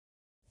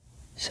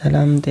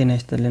ሰላም ጤና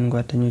ይስጥልን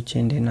ጓደኞቼ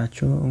እንዴት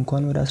ናችሁ?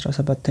 እንኳን ወደ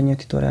 17ኛው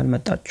ቱቶሪያል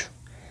መጣችሁ።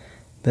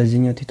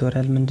 በዚህኛው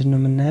ቱቶሪያል ምንድነው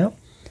የምናየው?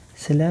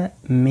 ስለ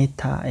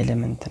ሜታ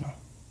ኤሌመንት ነው።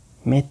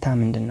 ሜታ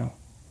ምንድነው?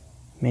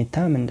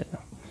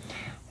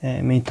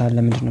 ሜታ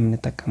ለምንድነው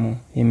የምንጠቀመው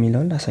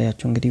የሚለውን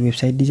ላሳያችሁ። እንግዲህ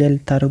ዌብሳይት ዲዛይን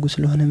ልታደርጉ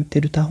ስለሆነ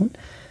የምትሄዱት አሁን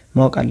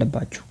ማወቅ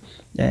አለባችሁ።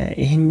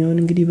 ይሄኛውን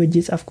እንግዲህ በእጄ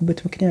ጻፍኩበት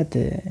ምክንያት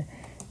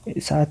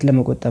ሰዓት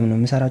ለመቆጠብ ነው።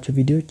 የምሰራቸው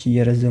ቪዲዮዎች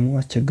እየረዘሙ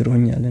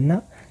አስቸግረውኛልና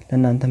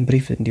ለእናንተም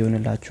ብሪፍ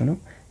እንዲሆንላችሁ ነው።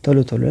 ቶሎ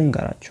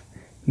እንጋራችሁ።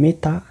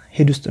 ሜታ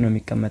ሄድ ውስጥ ነው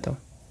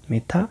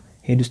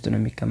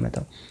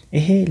የሚቀመጠው።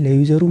 ይሄ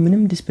ለዩዘሩ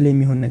ምንም ዲስፕሌይ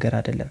የሚሆን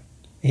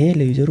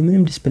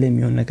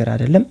ነገር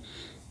አይደለም።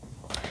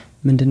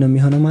 ምንድነው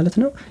የሚሆነው ማለት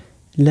ነው?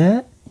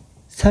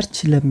 ለሰርች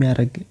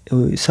ለሚያደርግ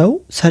ሰው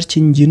ሰርች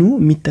ኢንጂኑ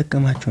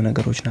የሚጠቀማቸው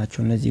ነገሮች ናቸው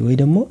እነዚህ። ወይ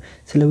ደግሞ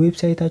ስለ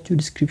ዌብሳይታችሁ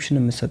ዲስክሪፕሽን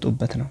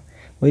የምትሰጡበት ነው።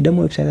 ወይ ደግሞ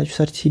ዌብሳይታችሁ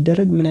ሰርች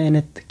ሲደረግ ምን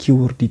አይነት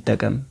ኪወርድ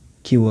ይጠቀም።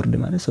 ኪወርድ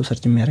ማለት ሰው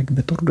ሰርች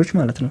የሚያደርግበት ወርዶች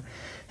ማለት ነው።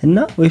 እና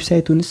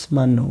ዌብሳይቱንስ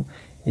ማን ነው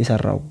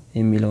የሰራው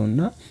የሚለውና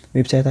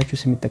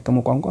ዌብሳይታችሁስ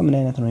የሚጠቀመው ቋንቋ ምን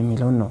አይነት ነው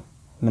የሚለውን ነው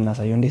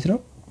የምናሳየው። እንዴት ነው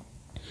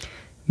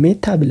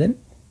ሜታ ብለን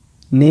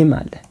ኔም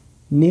አለ።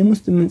 ኔም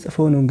ውስጥ ምን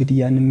ጽፈው ነው እንግዲህ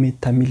ያንን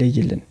ሜታ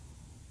የሚለይልን።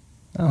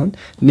 አሁን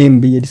ኔም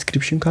በየ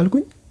ዲስክሪፕሽን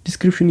ካልኩኝ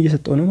ዲስክሪፕሽን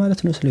እየሰጠው ነው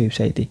ማለት ነው ስለ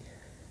ዌብሳይቴ።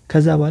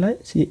 ከዛ በኋላ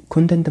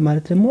ኮንቴንት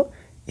ማለት ደግሞ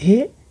ይሄ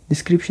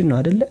ዲስክሪፕሽን ነው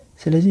አይደለ?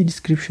 ስለዚህ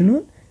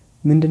ዲስክሪፕሽኑን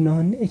ምንድነው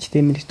አሁን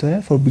HTML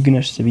tutorial for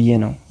beginners ብዬ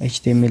ነው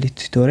HTML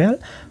tutorial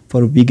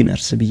for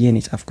beginners ብዬ ነው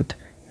የጻፍኩት።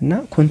 እና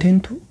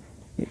ኮንቴንቱ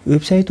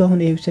ዌብሳይቱ አሁን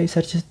ዌብሳይት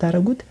ሰርች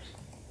ስታደርጉት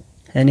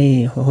እኔ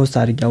ሆስት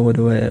አድርጌው ወደ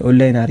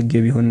ኦንላይን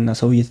አድርጌው ቢሆንና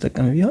ሰው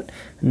እየተጠቀመ ቢሆን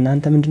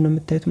እናንተ ምንድነው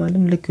የምታዩት ማለት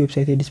ነው? ልክ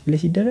ዌብሳይት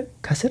ዲስፕሌይ ሲደረግ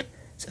ከስር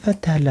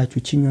ጽፈት ያላችሁ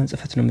እቺኛውን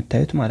ጽፈት ነው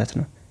የምታዩት ማለት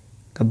ነው።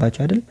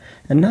 ገባችሁ አይደል?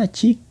 እና እቺ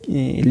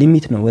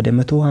ሊሚት ነው ወደ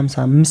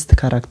 155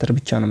 ካራክተር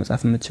ብቻ ነው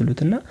መጻፍ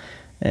የምትችሉትና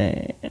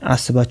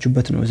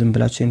አስባችሁበት ነው። ዝም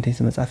ብላችሁ ሴንቴንስ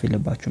መጻፍ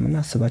የለባችሁምና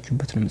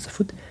አስባችሁበት ነው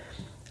የምጽፉት።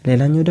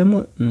 ሌላኛው ደግሞ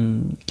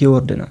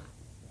ኪወርድ ነው።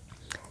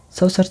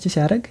 ሰው ሰርች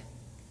ሲያደርግ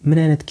ምን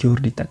አይነት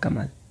ኪወርድ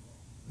ይጠቀማል?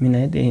 ምን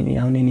አይነት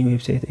አሁን እኔ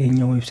ዌብሳይት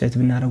ይሄኛው ዌብሳይት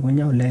ብናረጋውኛ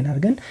ኦንላይን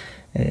አድርገን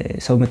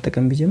ሰው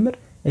መጠቀም ቢጀምር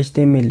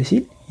HTML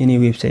ሲል የኔ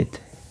ዌብሳይት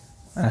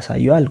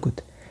አሳየው አልኩት።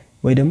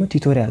 ወይ ደግሞ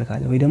ቱቶሪያል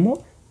ካለ ወይ ደግሞ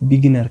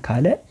ቢጊነር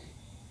ካለ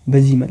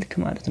በዚህ መልክ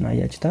ማለት ነው።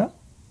 አያችሁታ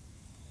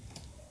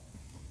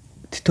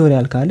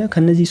ቱቶሪያል ካለ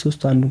ከነዚህ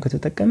ሶስቱ አንዱን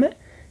ከተጠቀመ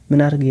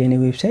ምን አድርገ የኔ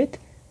ዌብሳይት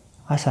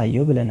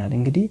አሳየው ብለናል።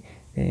 እንግዲህ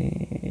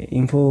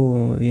ኢንፎ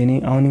የኔ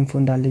አሁን ኢንፎ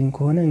እንዳለኝ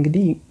ከሆነ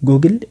እንግዲህ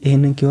ጉግል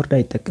ይሄንን ኪወርድ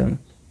አይጠቀምም።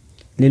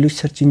 ሌሎች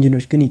ሰርች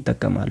ኢንጂኖች ግን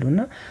ይጠቀማሉና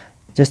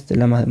ጀስት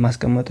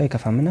ለማስቀመጡ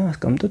አይከፋምና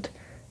አስቀምጡት።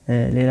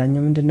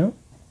 ሌላኛው ምንድነው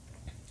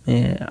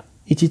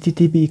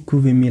HTTP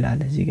ኩብ የሚል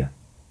አለ እዚህ ጋር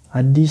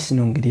አዲስ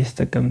ነው እንግዲህ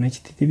የተጠቀምነው።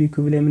 HTTP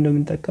ኩብ ላይ ምንድነው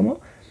የምንጠቀመው?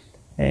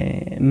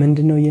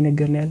 ምንድነው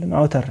እየነገርን ያለነው?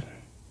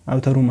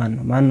 አውተሩ ማን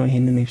ነው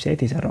ይሄንን ዌብሳይት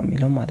የሰራው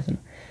የሚለው ማለት ነው።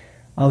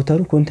 አውተሩ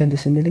ኮንቴንት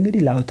ስንል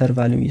እንግዲህ ለአውተር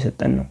ቫልዩ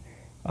እየሰጠን ነው።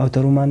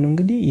 አውተሩ ማን ነው?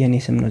 እንግዲህ የኔ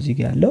ስም ነው እዚህ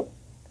ጋር ያለው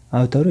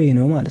አውተሩ ይሄ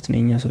ነው ማለት ነው።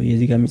 የኛ ሰው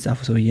እዚህ ጋር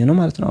የሚጻፈው ሰውዬ ነው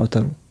ማለት ነው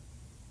አውተሩ።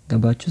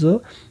 ገባችሁ?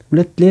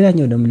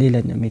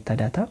 ሌላኛው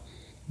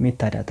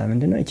ሜታዳታ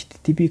ምንድነው?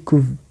 HTTP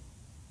ኩብ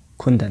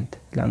ኮንቴንት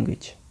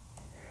ላንጉዌጅ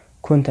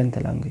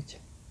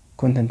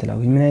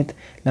ምን አይነት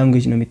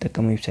ላንጉዌጅ ነው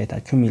የሚጠቀመው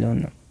ዌብሳይታችሁ የሚለው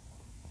ነው።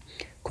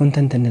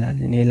 ኮንቴንት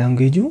እንላለን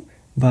የላንጉዌጁ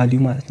ቫልዩ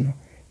ማለት ነው።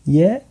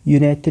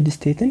 የዩናይትድ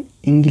ስቴትስን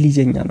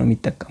እንግሊዘኛ ነው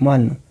የሚጠቀመው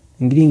ማለት ነው።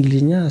 እንግዲህ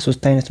እንግሊዘኛ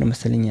 3 አይነት ነው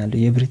መሰለኝ ያለው።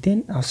 የብሪቴን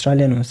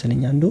አውስትራሊያ ነው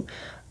መሰለኝ አንዱ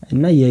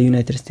እና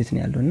የዩናይትድ ስቴትስ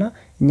ነው ያለውና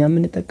እኛ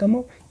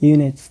የምንጠቀመው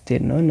የዩናይትድ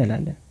ስቴትስ ነው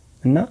እንላለን።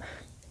 እና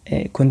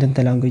ኮንቴንት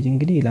ላንጉዌጅ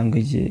እንግዲህ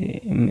ላንጉዌጅ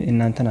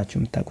እናንተ ናችሁ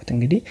የምታውቁት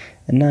እንግዲህ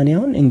እና እኔ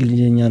አሁን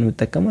እንግሊዘኛ ነው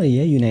የምጠቀመው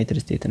የዩናይትድ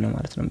ስቴትስ ነው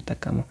ማለት ነው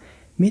የምጠቀመው።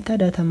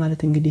 ሜታዳታ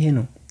ማለት እንግዲህ ይሄ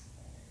ነው።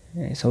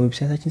 ሰው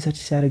ዌብሳይታችን ሰርች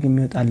ሲያደርግ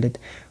የሚወጣለት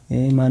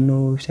ማነው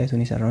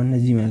ዌብሳይቱን የሰራው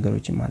እነዚህ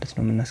ነገሮችን ማለት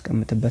ነው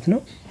የምናስቀምጥበት ነው።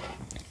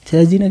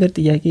 ስለዚህ ነገር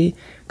ጥያቄ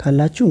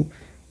ካላችሁ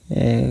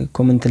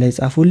ኮሜንት ላይ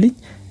ጻፉልኝ።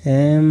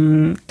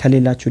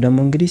 ከሌላችሁ ደግሞ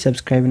እንግዲህ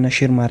ሰብስክራይብ እና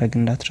ሼር ማድረግ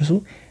እንዳትረሱ።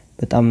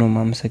 በጣም ነው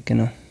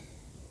የማመሰግነው።